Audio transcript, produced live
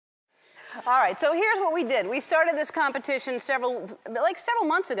All right, so here's what we did. We started this competition several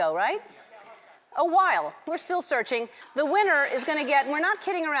months ago, right? A while. We're still searching. The winner is going to get, we're not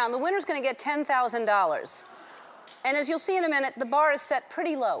kidding around, the winner's going to get $10,000. And as you'll see in a minute, the bar is set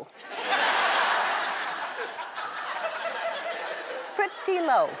pretty low. Pretty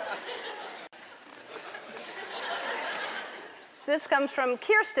low. This comes from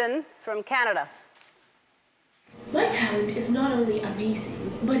Kirsten from Canada. My talent is not only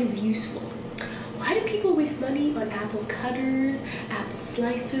amazing, but is useful. Why do people waste money on apple cutters, apple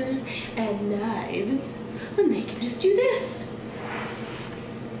slicers, and knives when they can just do this?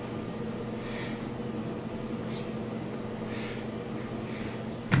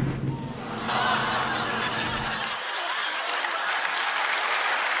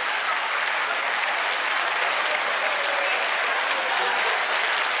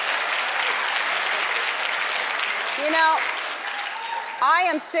 You know, I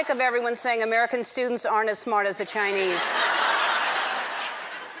am sick of everyone saying American students aren't as smart as the Chinese.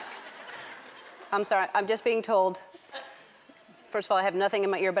 I'm sorry, I'm just being told. First of all, I have nothing in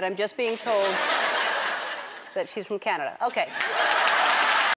my ear, but I'm just being told that she's from Canada. Okay.